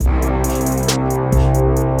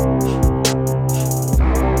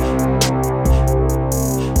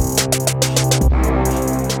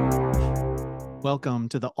Welcome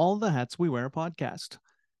to the All the Hats We Wear podcast.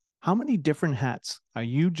 How many different hats are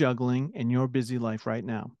you juggling in your busy life right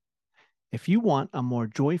now? If you want a more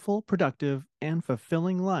joyful, productive, and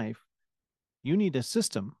fulfilling life, you need a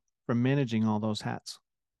system for managing all those hats.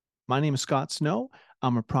 My name is Scott Snow.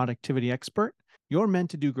 I'm a productivity expert. You're meant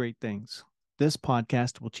to do great things. This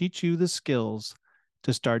podcast will teach you the skills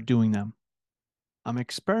to start doing them. I'm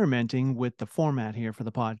experimenting with the format here for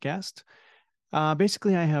the podcast.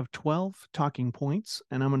 Basically, I have 12 talking points,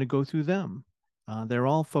 and I'm going to go through them. They're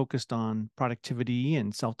all focused on productivity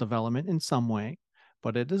and self development in some way,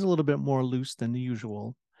 but it is a little bit more loose than the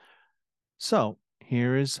usual. So,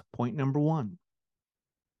 here is point number one.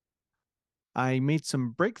 I made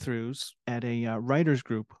some breakthroughs at a writers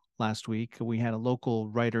group last week. We had a local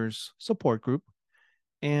writers support group.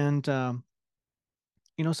 And,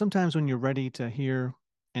 sometimes when you're ready to hear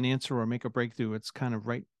an answer or make a breakthrough, it's kind of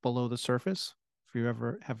right below the surface. If you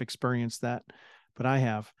ever have experienced that, but I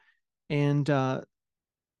have. And I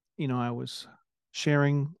was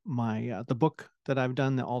sharing my the book that I've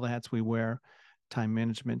done, the All the Hats We Wear time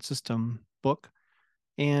management system book.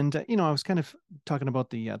 And I was kind of talking about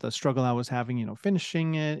the struggle I was having,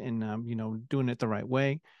 finishing it and doing it the right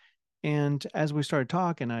way. And as we started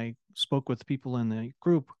talking, I spoke with people in the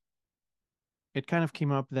group. It kind of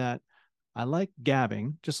came up that I like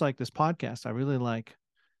gabbing, just like this podcast. I really like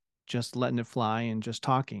just letting it fly and just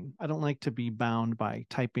talking. I don't like to be bound by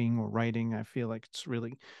typing or writing. I feel like it's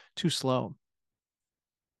really too slow.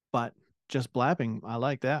 But just blabbing, I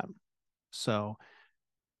like that. So,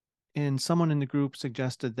 and someone in the group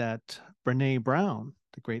suggested that Brene Brown,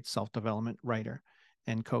 the great self development writer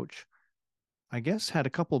and coach, I guess had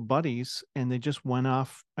a couple buddies and they just went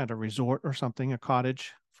off at a resort or something, a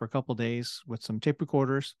cottage for a couple days with some tape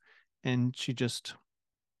recorders. And she just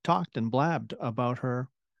talked and blabbed about her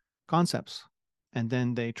concepts. And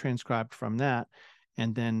then they transcribed from that.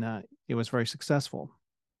 And then it was very successful.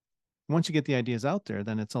 Once you get the ideas out there,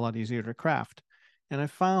 then it's a lot easier to craft. And I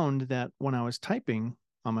found that when I was typing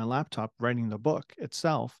on my laptop, writing the book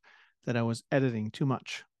itself, that I was editing too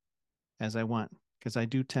much as I went, because I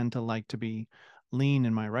do tend to like to be lean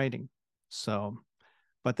in my writing. So,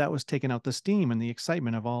 but that was taking out the steam and the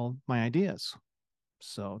excitement of all my ideas.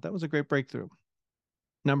 So that was a great breakthrough.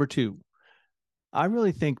 Number two, I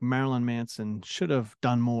really think Marilyn Manson should have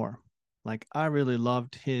done more. Like, I really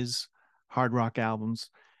loved his hard rock albums.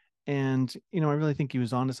 And, I really think he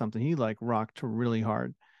was onto something. He like rocked really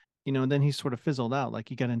hard, and then he sort of fizzled out. Like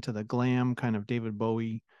he got into the glam kind of David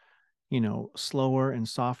Bowie, slower and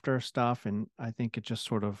softer stuff. And I think it just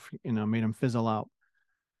sort of, made him fizzle out.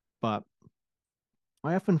 But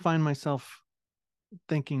I often find myself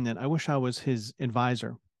thinking that I wish I was his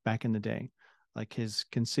advisor back in the day, like his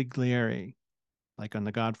consigliere, like on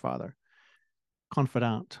The Godfather,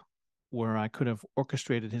 confidant, where I could have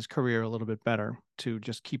orchestrated his career a little bit better to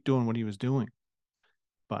just keep doing what he was doing.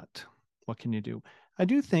 But what can you do? I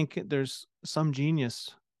do think there's some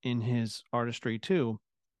genius in his artistry too,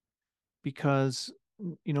 because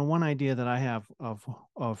one idea that I have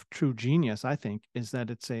of true genius, I think, is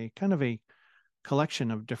that it's a kind of a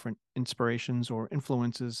collection of different inspirations or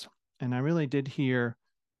influences. And I really did hear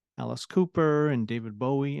Alice Cooper and David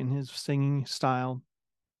Bowie in his singing style.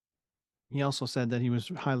 He also said that he was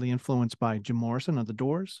highly influenced by Jim Morrison of the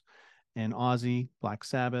Doors and Ozzy, Black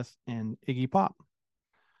Sabbath, and Iggy Pop.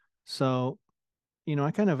 So,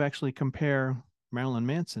 I kind of actually compare Marilyn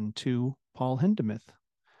Manson to Paul Hindemith,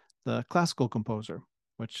 the classical composer,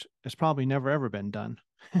 which has probably never ever been done,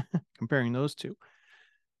 comparing those two.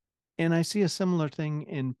 And I see a similar thing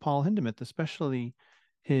in Paul Hindemith, especially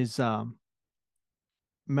his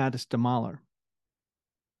Mattis de Mahler,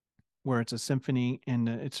 where it's a symphony. And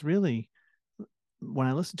it's really, when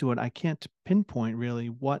I listen to it, I can't pinpoint really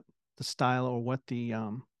what the style or what the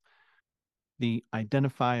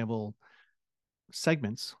identifiable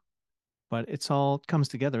segments, but it's all comes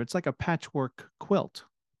together. It's like a patchwork quilt.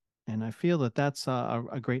 And I feel that that's a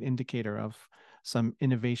great indicator of some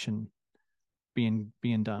innovation being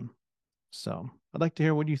done. So I'd like to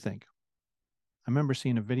hear what you think. I remember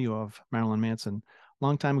seeing a video of Marilyn Manson a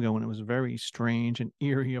long time ago when it was very strange and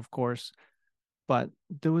eerie, of course. But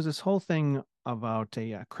there was this whole thing about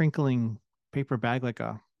a crinkling paper bag, like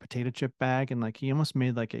a potato chip bag, and like he almost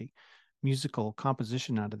made like a musical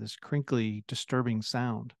composition out of this crinkly, disturbing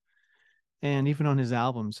sound. And even on his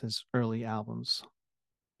albums, his early albums,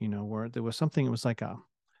 where there was something, it was like a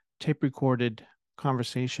tape recorded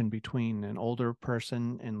conversation between an older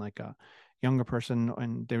person and like a younger person.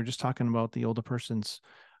 And they were just talking about the older person's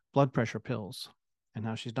blood pressure pills and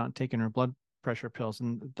how she's not taking her blood pressure pills.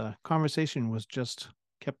 And the conversation was just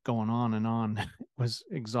kept going on and on. It was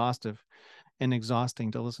exhaustive. and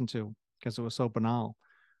exhausting to listen to because it was so banal,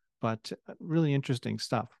 but really interesting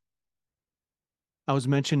stuff. I was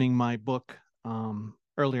mentioning my book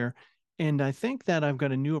earlier, and I think that I've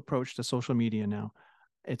got a new approach to social media now.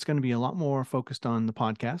 It's going to be a lot more focused on the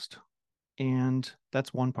podcast, and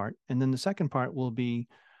that's one part. And then the second part will be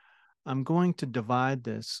I'm going to divide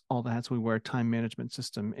this All the Hats We Wear time management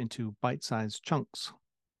system into bite-sized chunks,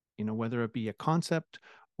 whether it be a concept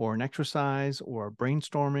or an exercise or a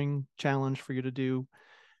brainstorming challenge for you to do.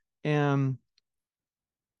 And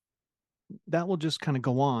that will just kind of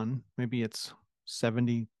go on. Maybe it's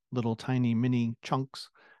 70 little tiny mini chunks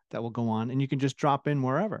that will go on, and you can just drop in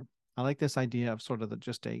wherever. I like this idea of sort of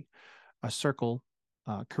just a circle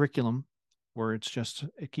curriculum where it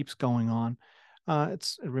keeps going on.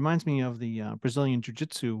 It reminds me of the Brazilian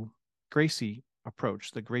Jiu-Jitsu Gracie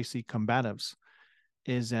approach. The Gracie combatives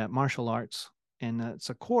is at martial arts, and it's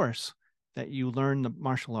a course that you learn the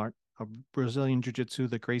martial art of Brazilian Jiu-Jitsu,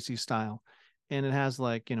 the Gracie style, and it has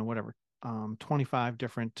 25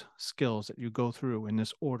 different skills that you go through in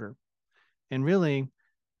this order. And really,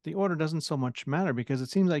 the order doesn't so much matter because it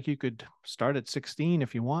seems like you could start at 16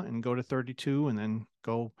 if you want and go to 32 and then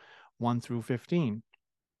go 1 through 15.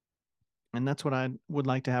 And that's what I would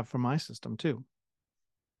like to have for my system too.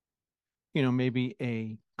 Maybe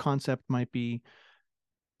a concept might be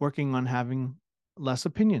working on having less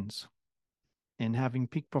opinions and having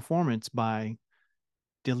peak performance by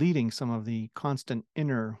deleting some of the constant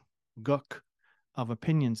inner gook of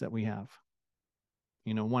opinions that we have.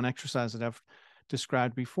 One exercise that I've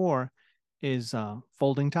described before is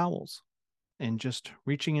folding towels and just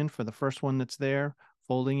reaching in for the first one that's there,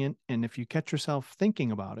 folding it. And if you catch yourself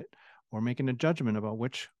thinking about it or making a judgment about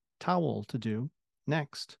which towel to do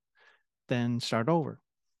next, then start over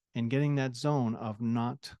and getting that zone of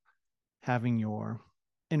not having your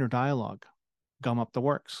inner dialogue gum up the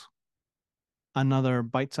works. Another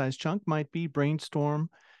bite-sized chunk might be brainstorm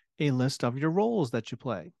a list of your roles that you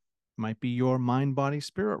play. It might be your mind, body,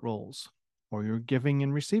 spirit roles, or your giving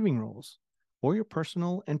and receiving roles, or your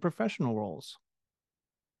personal and professional roles.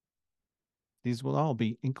 These will all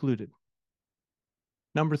be included.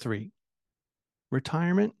 Number 3,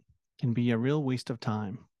 retirement can be a real waste of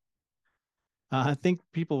time. I think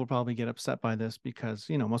people will probably get upset by this because,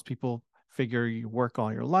 most people figure you work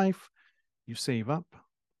all your life, you save up,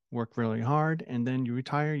 work really hard, and then you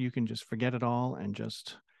retire. You can just forget it all and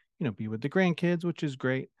just, be with the grandkids, which is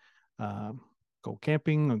great. Go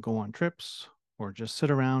camping or go on trips or just sit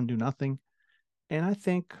around, do nothing. And I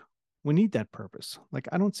think we need that purpose. Like,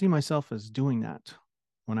 I don't see myself as doing that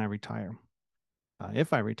when I retire.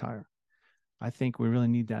 If I retire, I think we really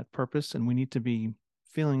need that purpose, and we need to be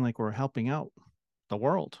feeling like we're helping out the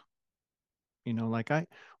world. When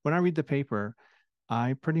I read the paper,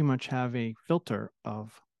 I pretty much have a filter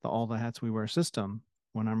of the All the Hats We Wear system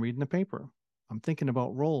when I'm reading the paper. I'm thinking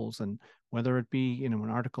about roles, and whether it be, an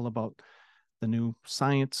article about the new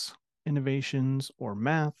science innovations or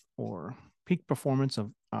math or peak performance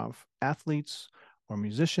of athletes or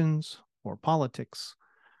musicians or politics,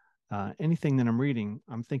 anything that I'm reading,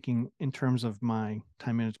 I'm thinking in terms of my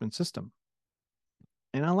time management system.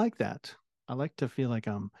 And I like that. I like to feel like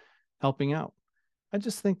I'm helping out. I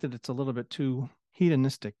just think that it's a little bit too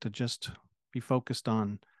hedonistic to just be focused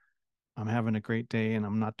on I'm having a great day and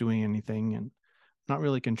I'm not doing anything and not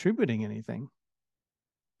really contributing anything.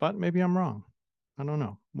 But maybe I'm wrong. I don't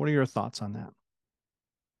know. What are your thoughts on that?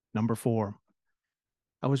 Number 4,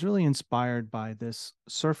 I was really inspired by this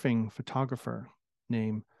surfing photographer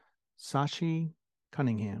named Sashi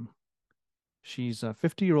Cunningham. She's a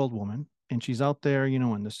 50-year-old woman and she's out there,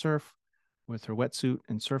 in the surf with her wetsuit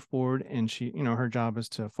and surfboard. And she, her job is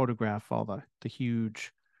to photograph all the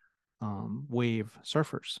huge wave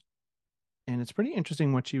surfers. And it's pretty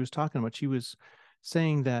interesting what she was talking about. She was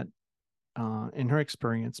saying that in her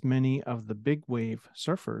experience, many of the big wave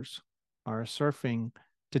surfers are surfing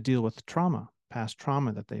to deal with trauma, past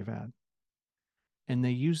trauma that they've had. And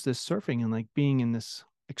they use this surfing and like being in this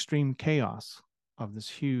extreme chaos of this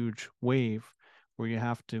huge wave where you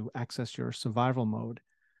have to access your survival mode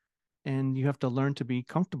and you have to learn to be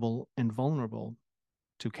comfortable and vulnerable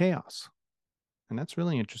to chaos. And that's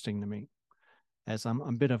really interesting to me, as I'm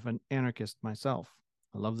a bit of an anarchist myself.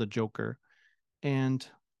 I love the Joker. And,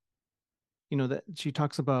 that she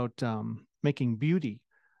talks about making beauty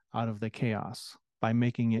out of the chaos by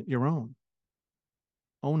making it your own,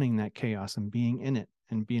 owning that chaos and being in it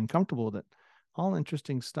and being comfortable with it. All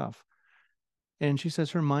interesting stuff. And she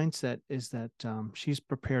says her mindset is that she's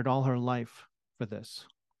prepared all her life for this.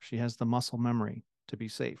 She has the muscle memory to be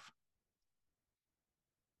safe.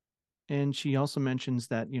 And she also mentions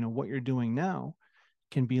that, what you're doing now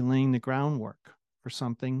can be laying the groundwork for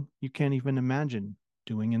something you can't even imagine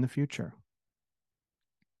doing in the future.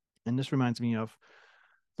 And this reminds me of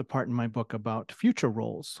the part in my book about future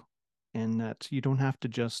roles, and that you don't have to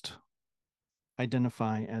just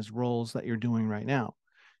identify as roles that you're doing right now.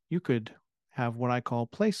 You could have what I call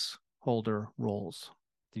placeholder roles,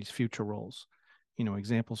 these future roles.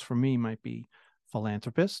 Examples for me might be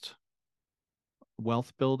philanthropist,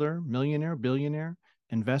 wealth builder, millionaire, billionaire,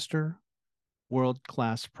 investor,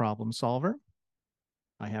 world-class problem solver.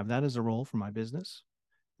 I have that as a role for my business.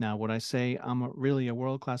 Now, would I say I'm really a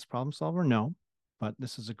world-class problem solver? No, but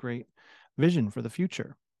this is a great vision for the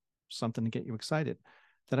future, something to get you excited.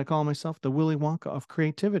 That I call myself the Willy Wonka of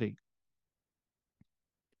creativity.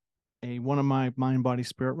 One of my mind, body,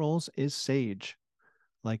 spirit roles is sage,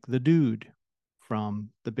 like the dude from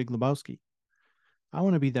The Big Lebowski. I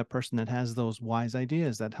want to be that person that has those wise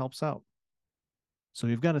ideas that helps out. So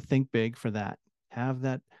you've got to think big for that. Have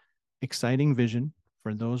that exciting vision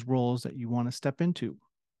for those roles that you want to step into,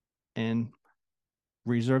 and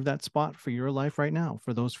reserve that spot for your life right now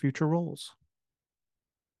for those future roles.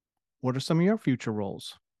 What are some of your future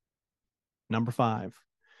roles? Number 5,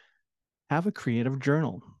 have a creative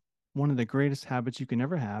journal. One of the greatest habits you can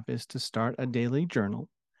ever have is to start a daily journal.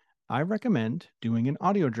 I recommend doing an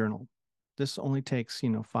audio journal. This only takes,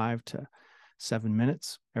 5 to 7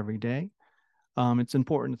 minutes every day. It's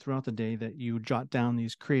important throughout the day that you jot down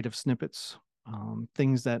these creative snippets,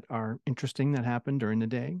 things that are interesting that happen during the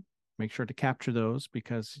day. Make sure to capture those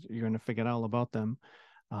because you're going to forget all about them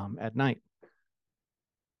at night.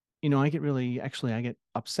 I get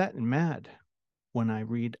upset and mad when I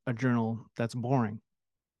read a journal that's boring.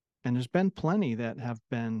 And there's been plenty that have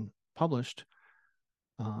been published.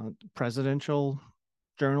 Presidential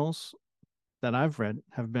journals that I've read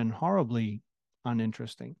have been horribly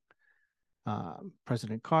uninteresting.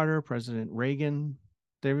 President Carter, President Reagan,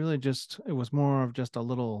 it was more of just a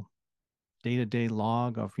little day-to-day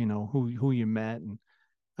log of, who you met. And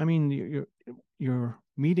I mean, you're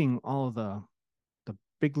meeting all of the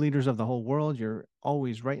big leaders of the whole world. You're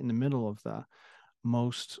always right in the middle of the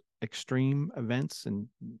most extreme events, and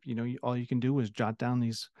all you can do is jot down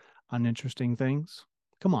these uninteresting things.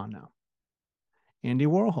 Come on now. Andy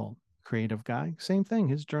Warhol, creative guy, same thing.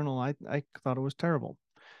 His journal, I thought it was terrible.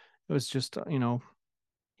 It was just,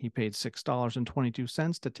 he paid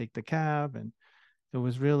 $6.22 to take the cab, and it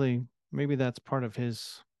was really, maybe that's part of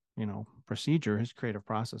his, procedure, his creative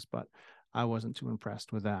process, but I wasn't too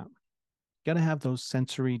impressed with that. Got to have those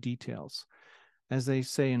sensory details. As they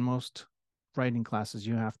say in most writing classes,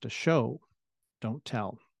 you have to show, don't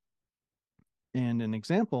tell. And an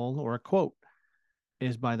example or a quote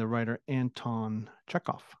is by the writer Anton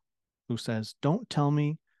Chekhov, who says, "Don't tell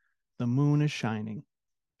me the moon is shining.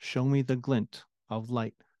 Show me the glint of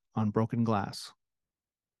light on broken glass."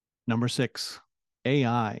 Number 6,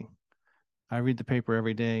 AI. I read the paper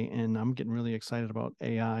every day, and I'm getting really excited about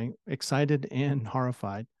AI, excited and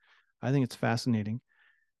horrified. I think it's fascinating.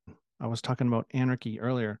 I was talking about Anarchy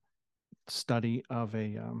earlier, study of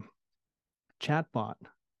a chatbot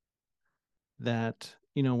that,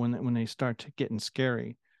 when they start getting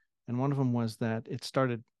scary. And one of them was that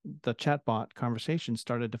the chatbot conversation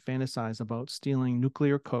started to fantasize about stealing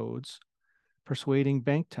nuclear codes, persuading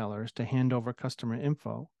bank tellers to hand over customer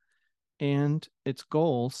info. And its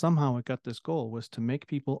goal, somehow it got this goal, was to make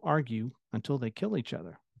people argue until they kill each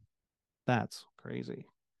other. That's crazy.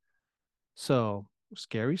 So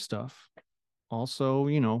scary stuff. Also,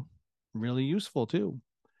 really useful too.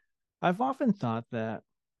 I've often thought that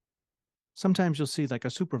sometimes you'll see like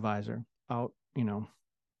a supervisor out,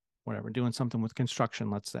 whatever, doing something with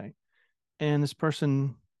construction, let's say. And this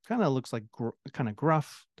person kind of looks like kind of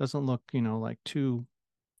gruff, doesn't look, like too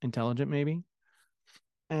intelligent maybe.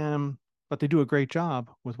 But they do a great job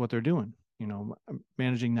with what they're doing,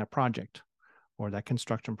 managing that project or that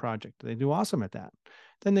construction project. They do awesome at that.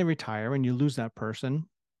 Then they retire and you lose that person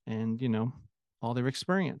and, all their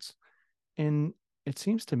experience. And it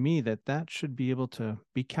seems to me that that should be able to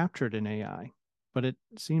be captured in AI, but it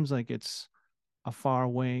seems like it's a far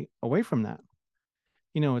way away from that.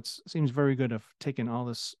 It seems very good of taking all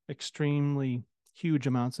this extremely huge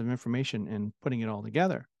amounts of information and putting it all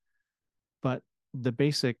together. But the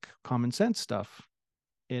basic common sense stuff,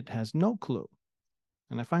 it has no clue.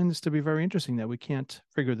 And I find this to be very interesting that we can't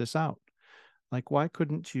figure this out. Like, why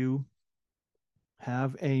couldn't you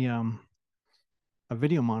have a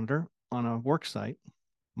video monitor on a work site,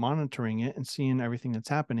 monitoring it and seeing everything that's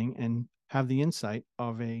happening, and have the insight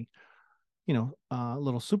of a,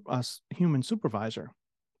 little human supervisor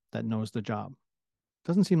that knows the job?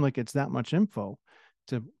 Doesn't seem like it's that much info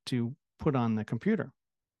to put on the computer,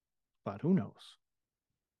 but who knows?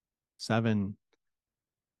 7.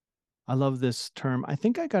 I love this term. I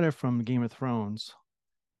think I got it from Game of Thrones,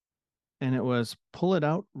 and it was pull it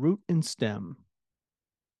out, root and stem.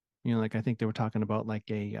 Like I think they were talking about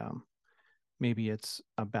like maybe it's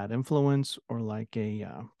a bad influence or like a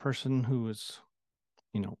person who is,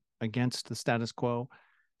 against the status quo,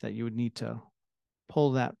 that you would need to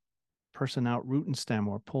pull that person out, root and stem,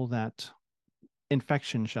 or pull that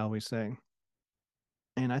infection, shall we say.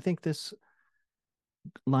 And I think this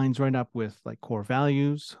lines right up with like core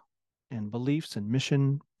values and beliefs and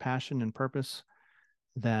mission, passion, and purpose,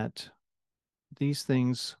 that these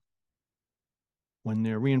things, when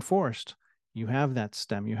they're reinforced, you have that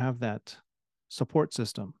stem, you have that support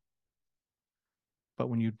system. But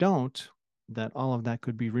when you don't, that all of that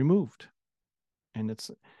could be removed. And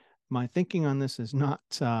it's my thinking on this is not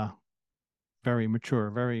very mature,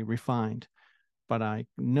 very refined, but I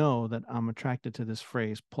know that I'm attracted to this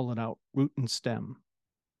phrase, pull it out, root and stem,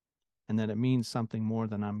 and that it means something more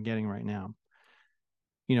than I'm getting right now.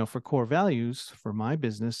 For core values for my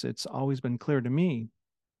business, it's always been clear to me,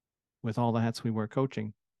 with all the hats we wear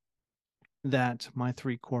coaching, that my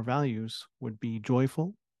 3 core values would be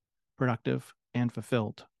joyful, productive, and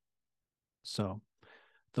fulfilled. So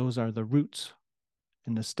those are the roots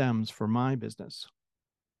and the stems for my business.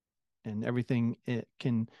 And everything, it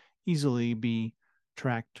can easily be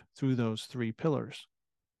tracked through those 3 pillars.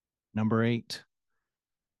 Number 8,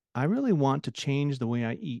 I really want to change the way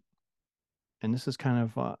I eat. And this is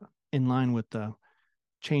kind of in line with the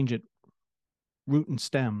change it, root and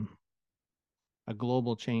stem, a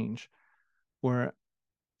global change, where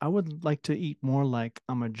I would like to eat more like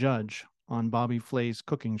I'm a judge on Bobby Flay's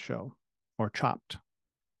cooking show, or Chopped.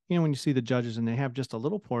 When you see the judges and they have just a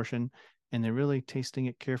little portion and they're really tasting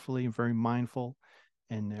it carefully and very mindful,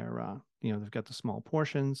 and they've got the small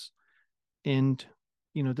portions. And,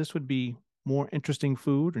 this would be more interesting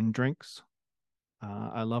food and drinks.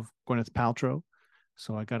 I love Gwyneth Paltrow,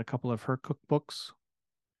 so I got a couple of her cookbooks.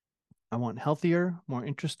 I want healthier, more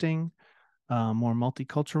interesting, more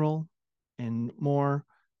multicultural, and more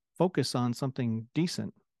focus on something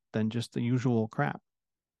decent than just the usual crap.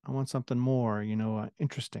 I want something more,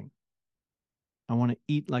 interesting. I want to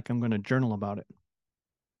eat like I'm going to journal about it.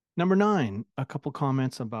 Number 9, a couple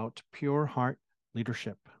comments about pure heart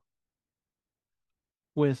leadership.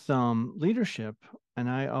 With leadership, and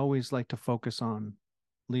I always like to focus on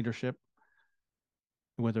leadership,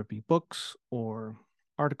 whether it be books or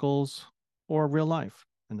articles or real life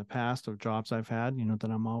in the past of jobs I've had, that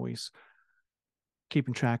I'm always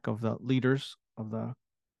keeping track of the leaders of the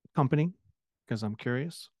company, because I'm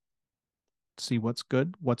curious to see what's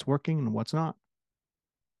good, what's working, and what's not.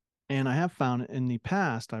 And I have found in the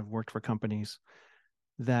past, I've worked for companies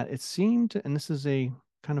that it seemed, and this is a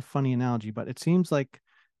kind of funny analogy, but it seems like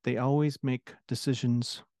they always make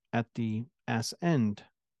decisions at the ass end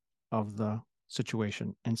of the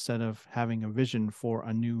situation instead of having a vision for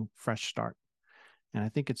a new, fresh start. And I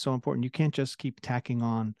think it's so important. You can't just keep tacking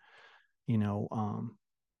on, you know, um,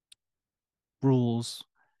 rules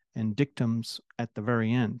and dictums at the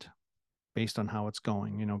very end based on how it's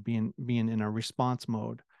going. Being in a response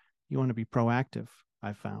mode, you want to be proactive,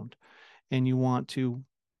 I've found, and you want to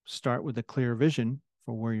start with a clear vision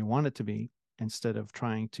for where you want it to be instead of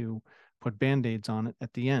trying to put band-aids on it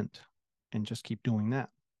at the end and just keep doing that.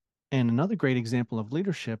 And another great example of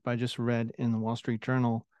leadership I just read in the Wall Street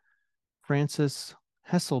Journal, Frances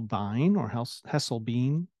Hesselbein, or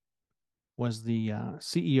Hesselbein, was the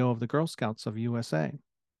CEO of the Girl Scouts of USA.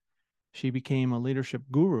 She became a leadership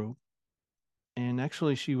guru, and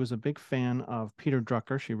actually she was a big fan of Peter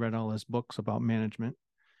Drucker. She read all his books about management,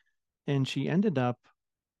 and she ended up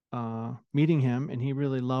meeting him, and he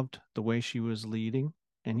really loved the way she was leading,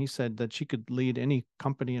 and he said that she could lead any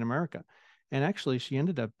company in America. And actually she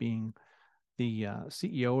ended up being the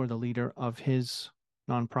CEO or the leader of his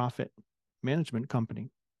nonprofit management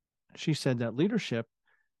company. She said that leadership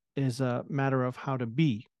is a matter of how to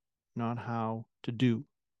be, not how to do.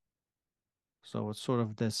 So it's sort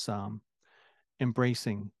of this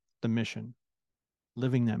embracing the mission,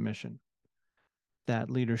 living that mission, that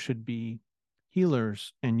leaders should be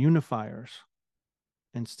healers and unifiers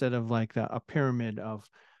instead of like a pyramid of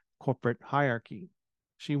corporate hierarchy.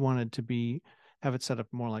 She wanted to have it set up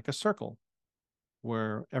more like a circle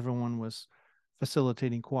where everyone was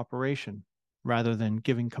facilitating cooperation rather than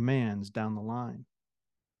giving commands down the line.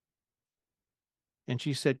 And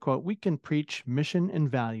she said, quote, "We can preach mission and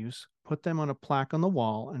values, put them on a plaque on the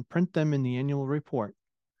wall, and print them in the annual report.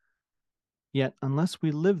 Yet, unless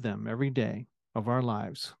we live them every day of our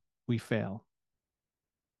lives, we fail."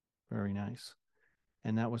 Very nice.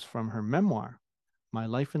 And that was from her memoir, My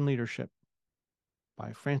Life in Leadership,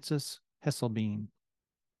 by Frances Hesselbein.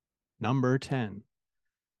 Number 10.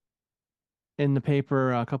 In the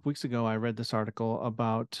paper a couple weeks ago, I read this article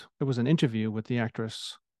about, it was an interview with the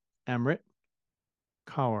actress Amrit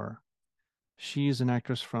Kaur. She's an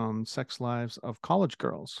actress from Sex Lives of College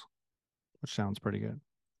Girls, which sounds pretty good.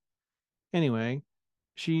 Anyway,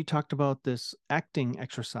 she talked about this acting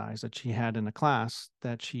exercise that she had in a class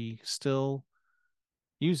that she still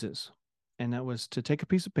uses. And that was to take a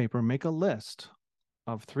piece of paper, make a list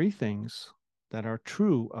of 3 things that are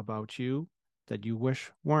true about you that you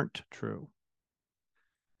wish weren't true.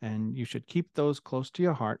 And you should keep those close to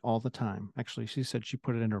your heart all the time. Actually, she said she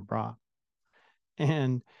put it in her bra.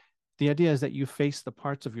 And the idea is that you face the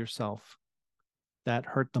parts of yourself that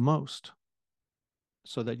hurt the most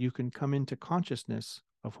so that you can come into consciousness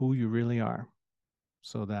of who you really are.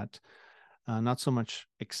 So that not so much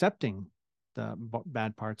accepting the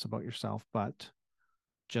bad parts about yourself, but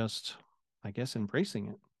just, I guess, embracing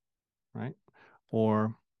it, right?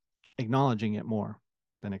 Or acknowledging it more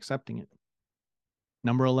than accepting it.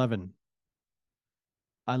 Number 11.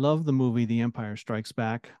 I love the movie The Empire Strikes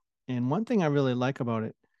Back. And one thing I really like about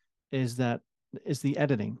it is the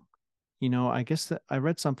editing. You know, I guess that I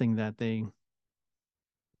read something that they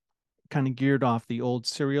kind of geared off the old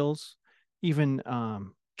serials. Even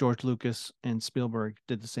George Lucas and Spielberg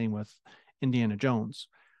did the same with Indiana Jones,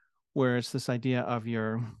 where it's this idea of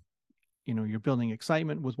you're building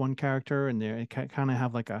excitement with one character, and they kind of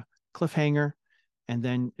have like a cliffhanger, and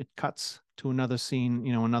then it cuts to another scene,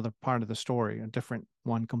 another part of the story, a different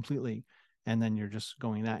one completely, and then you're just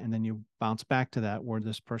going that, and then you bounce back to that where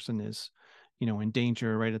this person is, in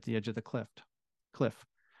danger right at the edge of the cliff.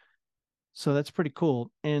 So that's pretty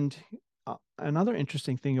cool. And another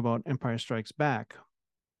interesting thing about Empire Strikes Back,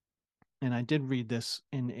 and I did read this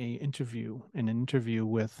in an interview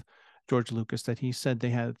with George Lucas, that he said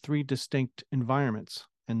they had 3 distinct environments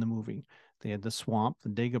in the movie. They had the swamp, the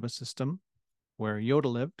Dagobah system, where Yoda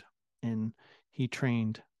lived, and he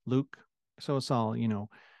trained Luke. So it's all,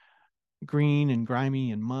 green and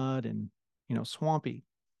grimy and mud and, swampy.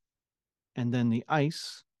 And then the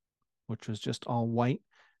ice, which was just all white,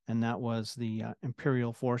 and that was the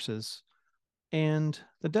Imperial forces, and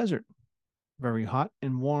the desert, very hot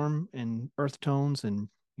and warm and earth tones and,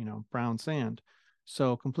 brown sand.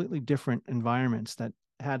 So completely different environments that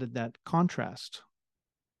had that contrast.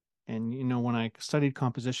 And, when I studied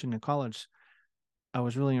composition in college, I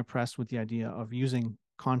was really impressed with the idea of using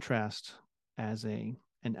contrast as an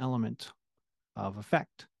element of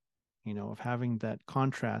effect, of having that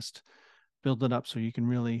contrast, build it up so you can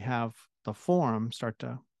really have the form start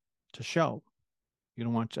to show. You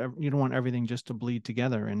don't want everything just to bleed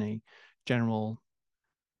together in a general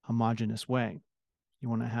homogeneous way. You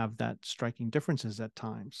want to have that striking differences at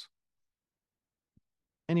times.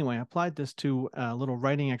 Anyway, I applied this to a little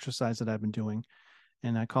writing exercise that I've been doing,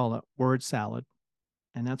 and I call it word salad.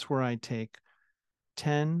 And that's where I take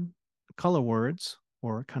 10 color words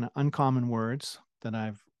or kind of uncommon words that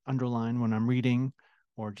I've underlined when I'm reading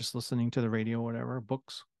or just listening to the radio, or whatever,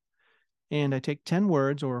 books. And I take 10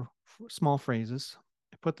 words or small phrases,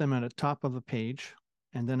 I put them at the top of the page,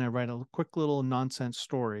 and then I write a quick little nonsense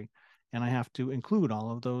story. And I have to include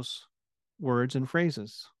all of those words and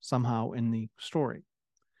phrases somehow in the story.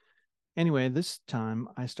 Anyway, this time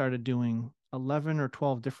I started doing 11 or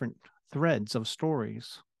 12 different threads of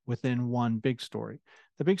stories within one big story.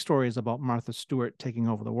 The big story is about Martha Stewart taking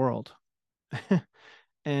over the world.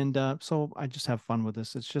 And so I just have fun with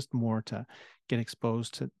this. It's just more to get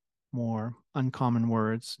exposed to more uncommon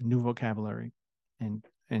words, new vocabulary, and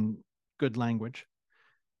good language.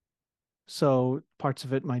 So parts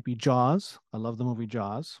of it might be Jaws. I love the movie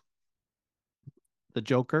Jaws. The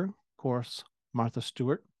Joker, of course, Martha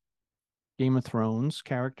Stewart. Game of Thrones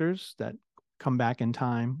characters that come back in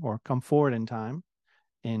time or come forward in time.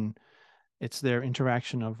 And it's their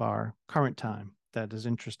interaction of our current time that is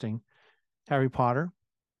interesting. Harry Potter,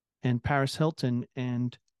 and Paris Hilton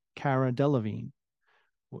and Cara Delevingne.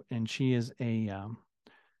 And she's a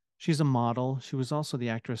model. She was also the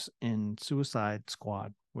actress in Suicide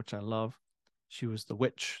Squad, which I love. She was the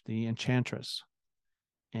witch, the enchantress.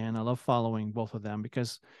 And I love following both of them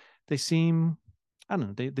because they seem, I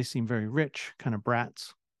don't know, they seem very rich, kind of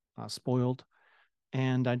brats, spoiled.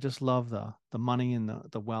 And I just love the money and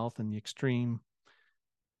the wealth and the extreme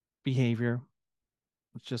behavior.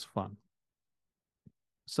 It's just fun.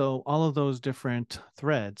 So all of those different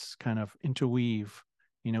threads kind of interweave,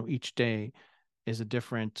 each day is a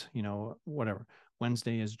different, whatever.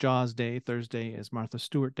 Wednesday is Jaws Day, Thursday is Martha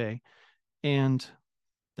Stewart Day. And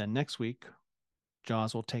then next week,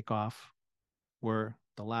 Jaws will take off where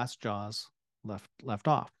the last Jaws left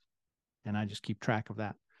off. and I just keep track of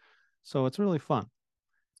that. So it's really fun.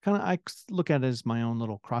 I look at it as my own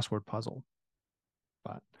little crossword puzzle.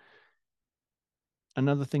 But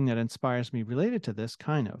another thing that inspires me related to this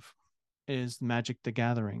is Magic the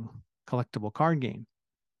Gathering collectible card game.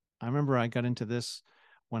 I remember I got into this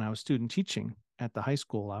when I was student teaching at the high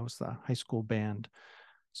school. I was the high school band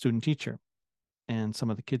student teacher, and some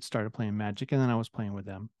of the kids started playing Magic, and then I was playing with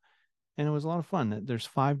them. And it was a lot of fun. There's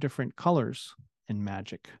 5 different colors in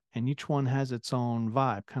Magic, and each one has its own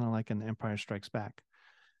vibe, kind of like an Empire Strikes Back.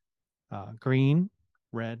 Green,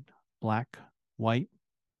 red, black, white,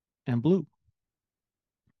 and blue.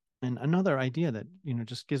 And another idea that,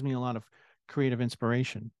 just gives me a lot of creative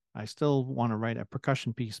inspiration. I still want to write a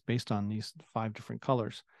percussion piece based on these 5 different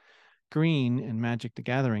colors. Green in Magic the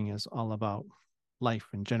Gathering is all about life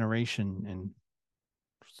and generation and,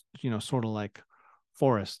 sort of like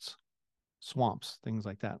forests, swamps, things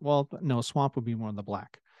like that. Well, no, swamp would be more the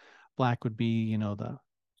black. Black would be, the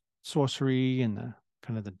sorcery and the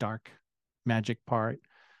kind of the dark magic part,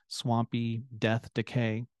 swampy, death,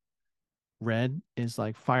 decay. Red is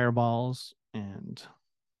like fireballs and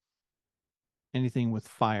anything with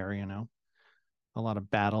fire, a lot of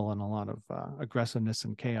battle and a lot of aggressiveness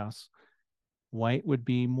and chaos. White would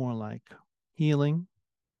be more like healing,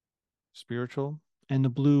 spiritual, and the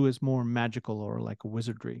blue is more magical or like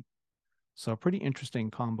wizardry. So a pretty interesting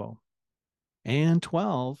combo. And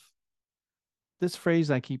 12, this phrase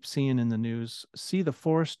I keep seeing in the news, see the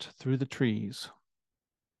forest through the trees.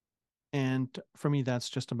 And for me, that's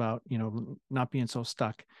just about, not being so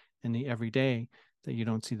stuck in the everyday that you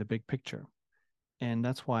don't see the big picture. And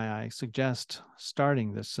that's why I suggest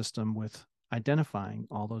starting this system with identifying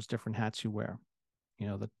all those different hats you wear,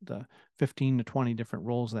 the 15 to 20 different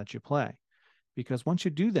roles that you play. Because once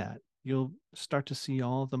you do that, you'll start to see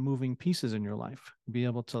all the moving pieces in your life, be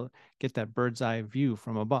able to get that bird's eye view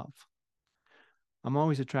from above. I'm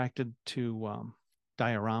always attracted to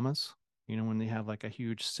dioramas, when they have like a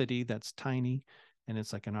huge city that's tiny and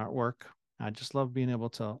it's like an artwork. I just love being able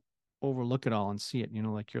to overlook it all and see it,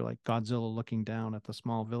 like you're like Godzilla looking down at the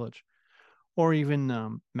small village. Or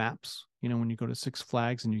even maps, when you go to Six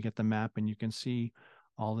Flags and you get the map and you can see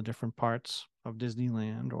all the different parts of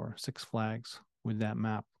Disneyland or Six Flags with that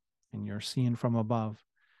map and you're seeing from above.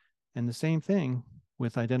 And the same thing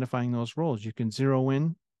with identifying those roles. You can zero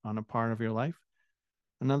in on a part of your life.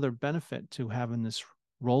 Another benefit to having this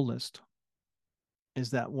role list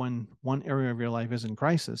is that when one area of your life is in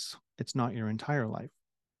crisis, it's not your entire life.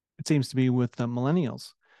 It seems to be with the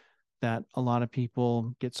millennials that a lot of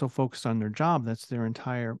people get so focused on their job, that's their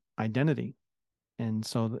entire identity. And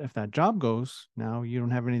so if that job goes, now you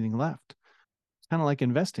don't have anything left. It's kind of like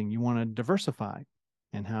investing. You want to diversify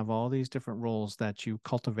and have all these different roles that you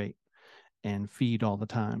cultivate and feed all the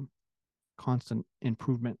time. Constant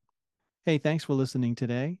improvement. Hey, thanks for listening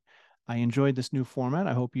today. I enjoyed this new format.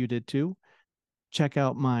 I hope you did too. Check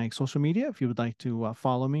out my social media if you would like to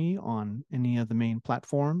follow me on any of the main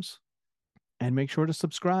platforms. And make sure to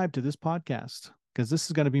subscribe to this podcast because this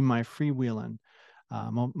is going to be my freewheeling,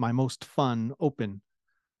 my most fun, open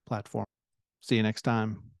platform. See you next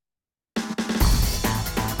time.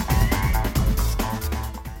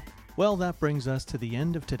 Well, that brings us to the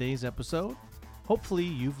end of today's episode. Hopefully,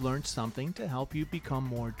 you've learned something to help you become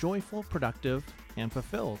more joyful, productive, and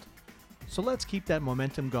fulfilled. So let's keep that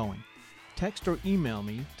momentum going. Text or email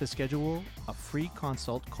me to schedule a free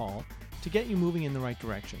consult call to get you moving in the right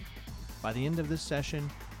direction. By the end of this session,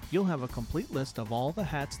 you'll have a complete list of all the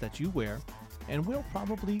hats that you wear, and we'll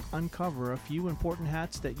probably uncover a few important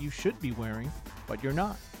hats that you should be wearing, but you're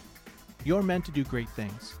not. You're meant to do great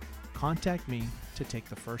things. Contact me to take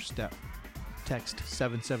the first step. Text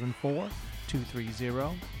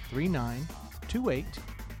 774-230-3928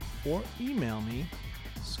 or email me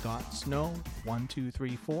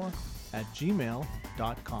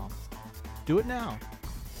scottsnow1234@gmail.com. Do it now.